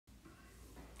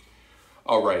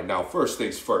All right, now first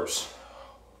things first,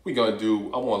 I want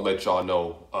to let y'all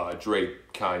know,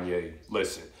 Drake, Kanye,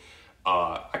 listen,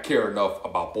 I care enough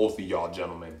about both of y'all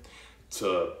gentlemen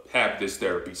to have this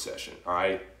therapy session, all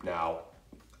right? Now,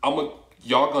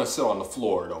 y'all gonna sit on the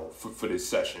floor though for this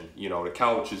session. You know, the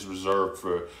couch is reserved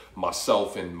for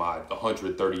myself and my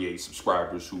 138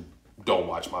 subscribers who don't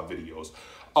watch my videos.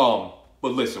 But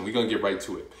listen, we're gonna get right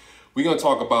to it. We're gonna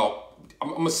talk about,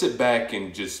 I'm gonna sit back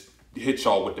and just hit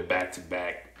y'all with the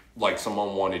back-to-back, like some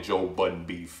unwanted Joe Budden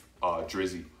beef,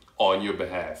 Drizzy, on your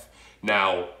behalf.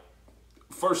 Now,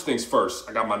 first things first,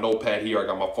 I got my notepad here, I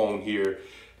got my phone here,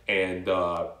 and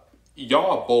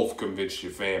y'all both convinced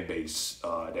your fan base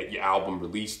that your album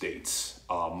release dates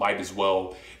might as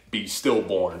well be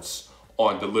stillborns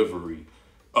on delivery.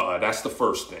 That's the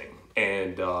first thing.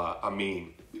 And I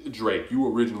mean, Drake,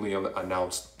 you originally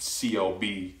announced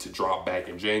CLB to drop back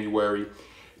in January.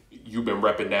 You've been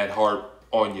repping that heart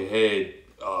on your head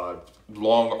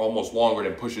almost longer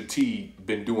than Pusha T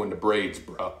been doing the braids,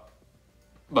 bruh.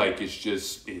 Like, it's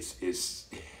just, it's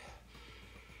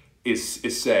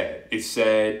sad. It's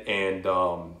sad, and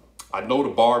I know the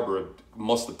barber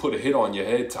must have put a hit on your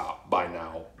head top by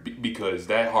now because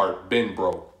that heart been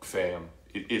broke, fam.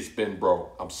 It's been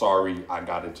broke. I'm sorry. I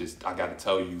gotta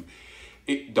tell you,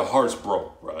 the heart's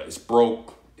broke, bro. It's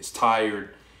broke. It's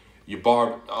tired. Your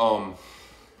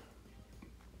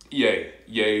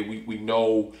we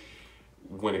know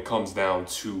when it comes down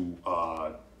to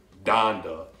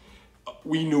Donda,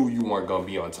 we knew you weren't gonna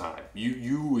be on time.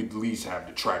 You at least have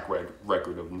the track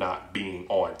record of not being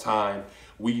on time.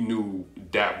 We knew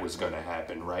that was gonna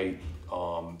happen, right?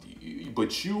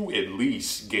 But you at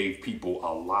least gave people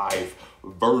a live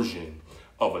version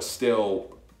of a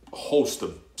host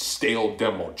of stale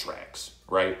demo tracks,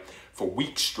 right? For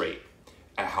weeks straight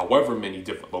at however many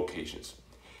different locations.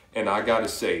 And I gotta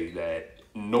say that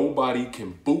nobody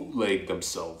can bootleg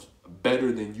themselves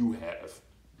better than you have.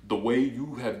 The way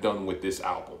you have done with this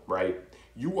album, right?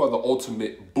 You are the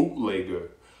ultimate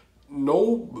bootlegger.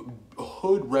 No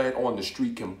hood rat on the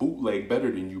street can bootleg better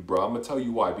than you, bro. I'm gonna tell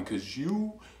you why. Because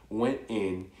you went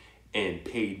in and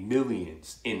paid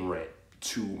millions in rent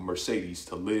to Mercedes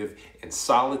to live in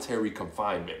solitary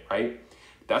confinement, right?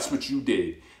 That's what you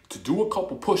did. To do a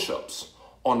couple push-ups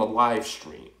on a live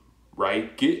stream,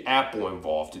 right? Get Apple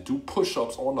involved to do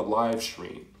push-ups on the live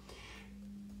stream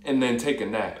and then take a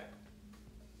nap.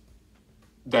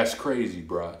 That's crazy,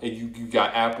 bro. And you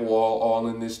got Apple all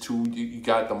in this too. You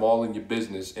got them all in your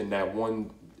business in that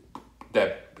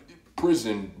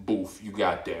prison booth you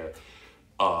got there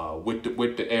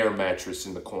with the air mattress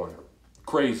in the corner.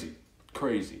 Crazy.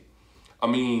 I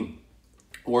mean,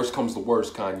 worst comes to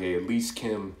worst, Kanye. At least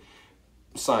Kim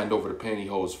signed over the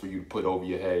pantyhose for you to put over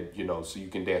your head, you know, so you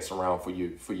can dance around for your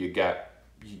Gap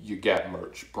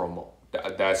merch promo.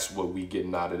 That's what we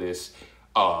getting out of this.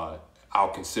 I'll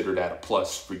consider that a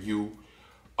plus for you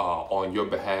on your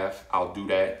behalf. I'll do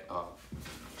that.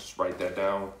 Just write that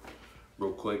down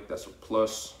real quick. That's a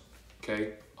plus.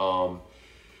 Okay.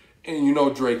 And you know,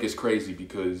 Drake is crazy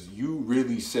because you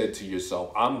really said to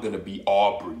yourself, I'm going to be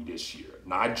Aubrey this year.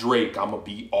 Not Drake. I'm going to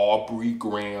be Aubrey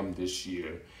Graham this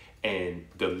year and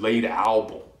delay the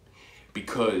album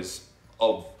because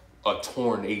of a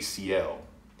torn ACL.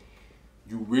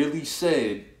 You really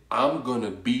said, I'm going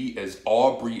to be as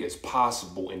Aubrey as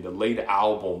possible and delay the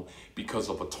album because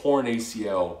of a torn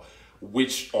ACL,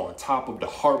 which on top of the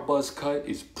heart buzz cut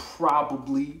is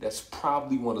that's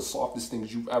probably one of the softest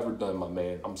things you've ever done, my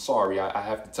man. I'm sorry. I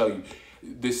have to tell you,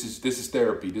 this is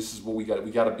therapy. This is what we got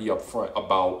to be upfront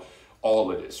about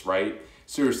all of this, right?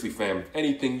 Seriously, fam,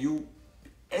 anything you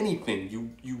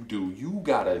do, you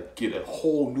gotta get a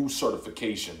whole new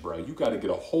certification, bro. You gotta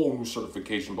get a whole new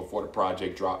certification before the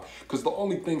project drop. Because the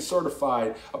only thing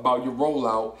certified about your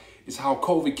rollout is how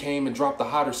COVID came and dropped the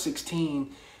hotter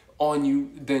 16 on you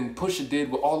than Pusha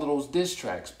did with all of those diss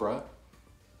tracks, bro.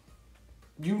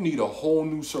 You need a whole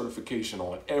new certification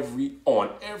on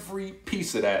every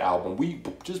piece of that album. We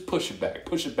just push it back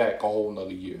a whole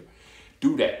nother year.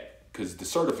 Do that. Because the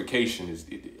certification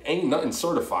ain't nothing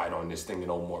certified on this thing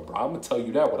no more, bro. I'm going to tell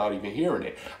you that without even hearing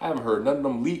it. I haven't heard none of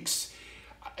them leaks.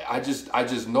 I just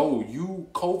know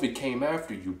COVID came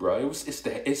after you, bro. It was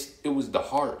the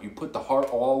heart. You put the heart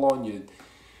all on you.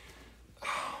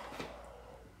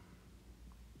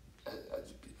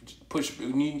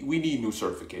 We need new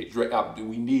certification.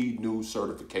 We need new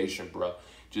certification, bro.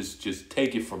 Just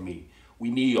take it from me. We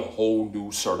need a whole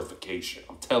new certification.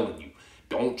 I'm telling you.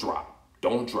 Don't drop.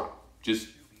 Just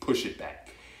push it back.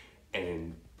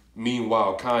 And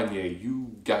meanwhile, Kanye,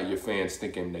 you got your fans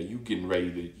thinking that you getting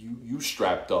ready to, you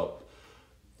strapped up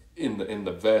in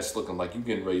the vest, looking like you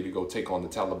getting ready to go take on the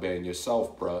Taliban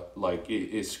yourself, bruh. Like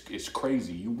it's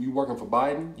crazy. You working for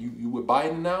Biden? You with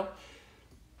Biden now?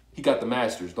 He got the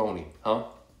masters, don't he? Huh?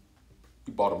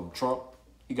 You bought him from Trump.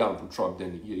 He got him from Trump,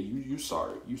 didn't he? Yeah, you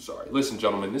sorry. You sorry. Listen,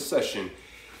 gentlemen, this session,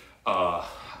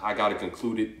 I gotta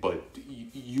conclude it, but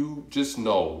you just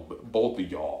know, both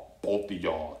of y'all,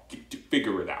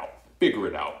 figure it out. Figure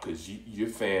it out, because your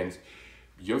fan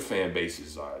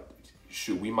bases are,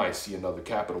 shoot, we might see another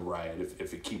Capitol riot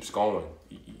if it keeps going,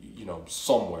 you know,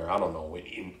 somewhere, I don't know,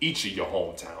 in each of your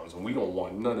hometowns. And we don't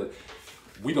want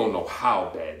we don't know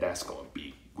how bad that's going to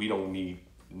be. We don't need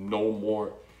no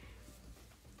more.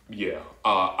 Yeah,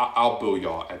 I'll bill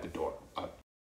y'all at the door.